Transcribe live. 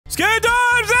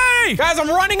Skbidi! Guys, I'm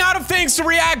running out of things to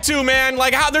react to, man.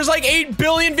 Like, how there's like 8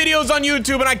 billion videos on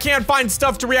YouTube and I can't find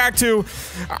stuff to react to.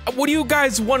 What do you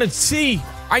guys want to see?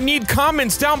 I need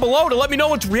comments down below to let me know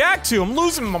what to react to. I'm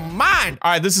losing my mind.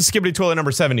 All right, this is Skbidi Toilet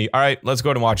number 70. All right, let's go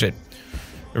ahead and watch it.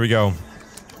 Here we go.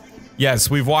 Yes,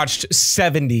 we've watched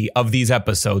 70 of these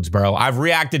episodes, bro. I've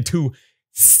reacted to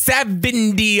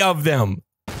 70 of them.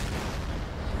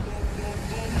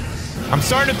 I'm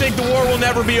starting to think the war will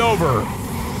never be over.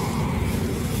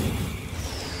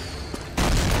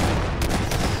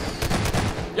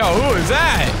 Yo, who is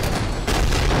that?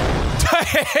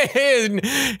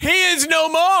 He is no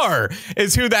more,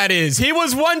 is who that is. He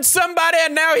was once somebody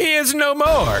and now he is no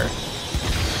more.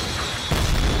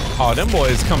 Oh, them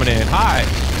boys coming in. Hi.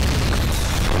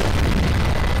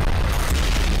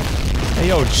 Hey,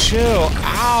 yo, chill.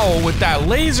 Ow, with that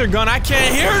laser gun, I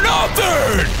can't hear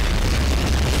nothing.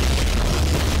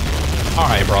 All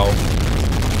right, bro.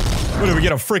 What, do we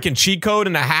get a freaking cheat code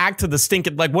and a hack to the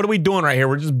stinking, like, what are we doing right here?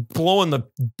 We're just blowing the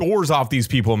doors off these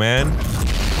people, man.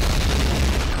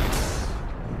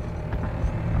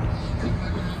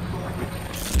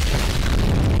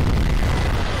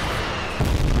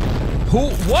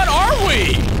 What are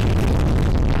we?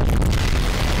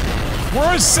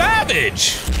 We're a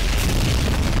savage.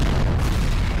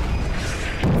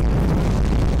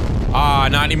 Ah,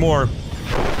 not anymore.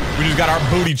 We just got our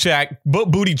booty cheeks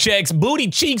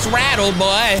rattled,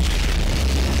 boy.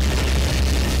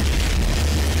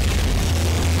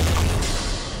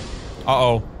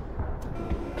 Uh-oh.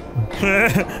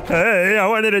 Hey, I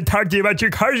wanted to talk to you about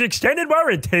your car's extended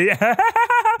warranty.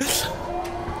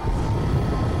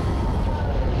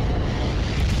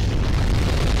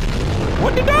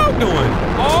 What the dog doing?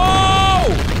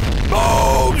 Oh!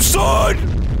 Boom, son!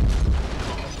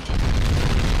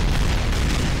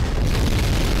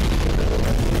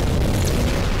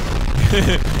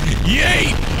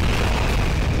 Yay!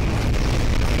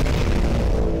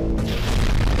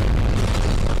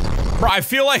 Bro, I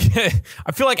feel like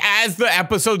as the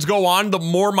episodes go on, the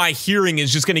more my hearing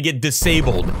is just gonna get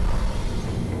disabled.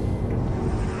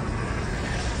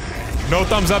 No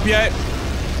thumbs up yet?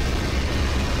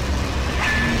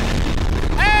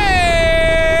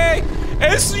 Hey!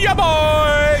 It's your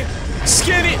boy!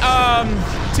 Skinny,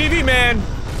 TV man.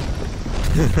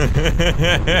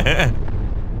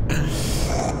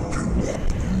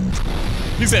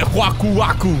 He said waku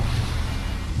waku.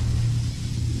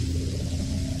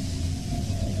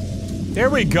 There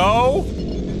we go.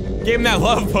 Gave him that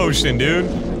love potion, dude.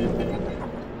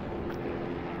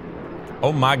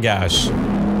 Oh my gosh.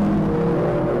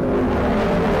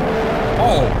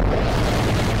 Oh.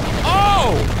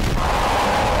 Oh!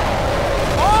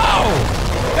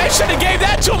 Oh! They should have gave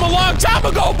that to him a long time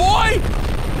ago, boy!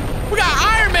 We got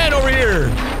Iron Man over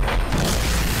here!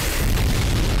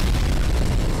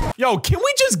 Yo, can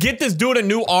we just get this dude a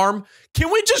new arm? Can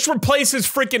we just replace his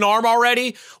freaking arm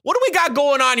already? What do we got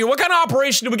going on here? What kind of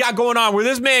operation do we got going on where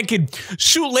this man can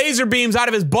shoot laser beams out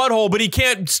of his butthole, but he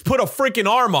can't put a freaking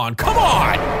arm on? Come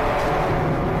on!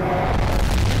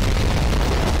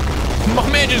 My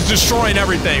man just destroying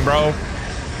everything, bro.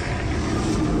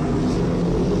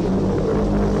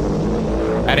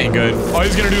 That ain't good. Oh,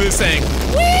 he's gonna do this thing.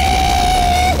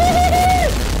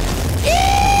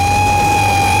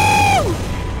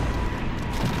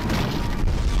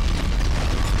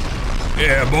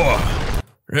 Yeah, boy.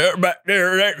 There, back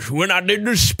there, that's when I did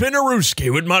the spinnerooski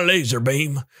with my laser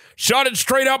beam. Shot it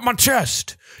straight out my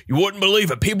chest. You wouldn't believe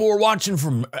it. People were watching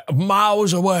from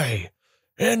miles away.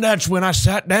 And that's when I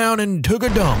sat down and took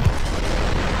a dump.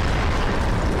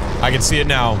 I can see it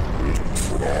now.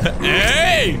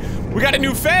 Hey! We got a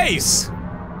new face!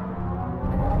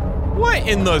 What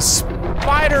in the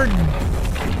spider...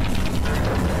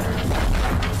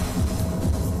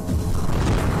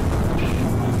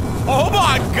 Oh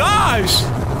my gosh!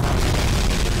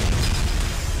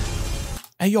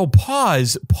 Hey, yo,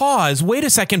 pause. Pause. Wait a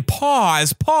second.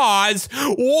 Pause. Pause.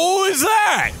 What was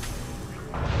that?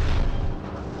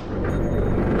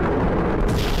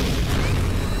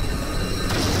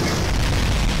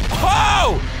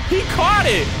 Oh! He caught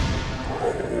it!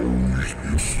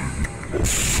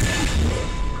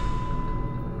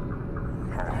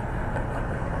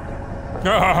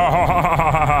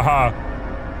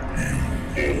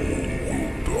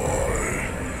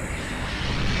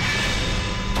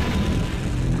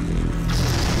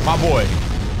 My boy.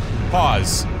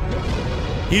 Pause.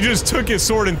 He just took his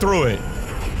sword and threw it.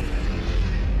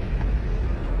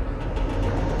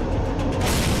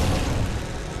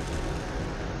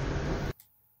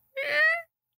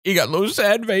 You got a little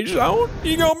sad face on.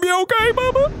 You gonna be okay,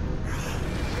 mama?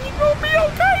 You gonna be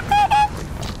okay, mama?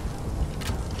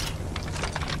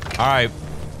 All right.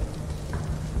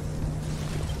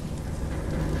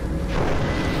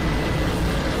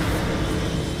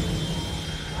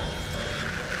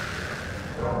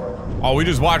 Oh, we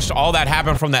just watched all that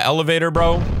happen from the elevator,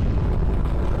 bro.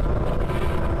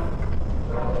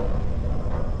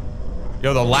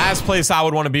 Yo, the last place I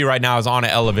would want to be right now is on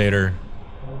an elevator.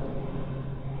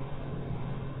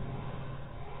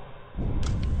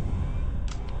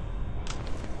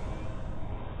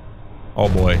 Oh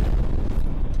boy.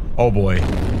 Oh boy.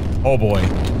 Oh boy.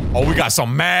 Oh, we got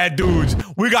some mad dudes.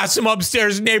 We got some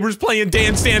upstairs neighbors playing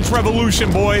Dance Dance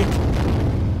Revolution, boy.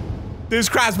 This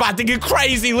crap's about to get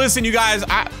crazy. Listen, you guys,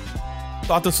 I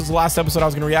thought this was the last episode I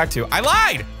was gonna react to. I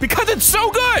lied, because it's so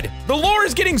good. The lore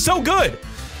is getting so good.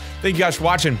 Thank you guys for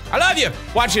watching. I love you.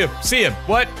 Watch you. See you.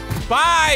 What? Bye.